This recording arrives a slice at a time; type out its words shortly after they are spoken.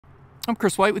I'm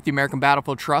Chris White with the American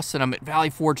Battlefield Trust, and I'm at Valley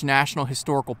Forge National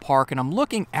Historical Park, and I'm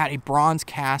looking at a bronze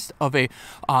cast of a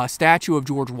statue of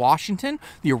George Washington.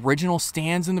 The original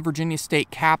stands in the Virginia State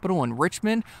Capitol in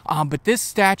Richmond, but this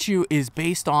statue is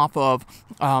based off of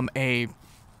a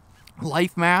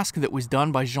life mask that was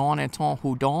done by Jean-Antoine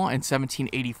Houdon in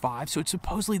 1785. So it's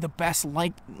supposedly the best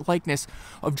likeness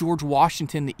of George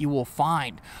Washington that you will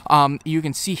find. You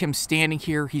can see him standing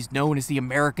here. He's known as the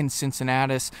American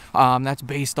Cincinnatus. That's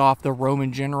based off the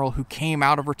Roman general who came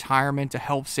out of retirement to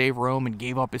help save Rome and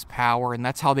gave up his power. And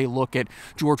that's how they look at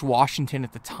George Washington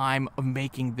at the time of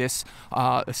making this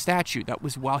statue. That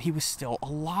was while he was still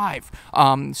alive.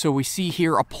 So we see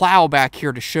here a plow back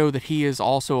here to show that he is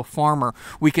also a farmer.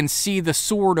 We can see the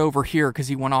sword over here because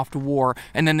he went off to war,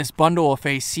 and then this bundle of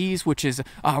fasces, which is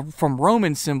from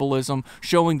Roman symbolism,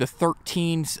 showing the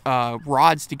 13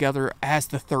 rods together as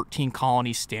the 13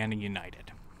 colonies standing united.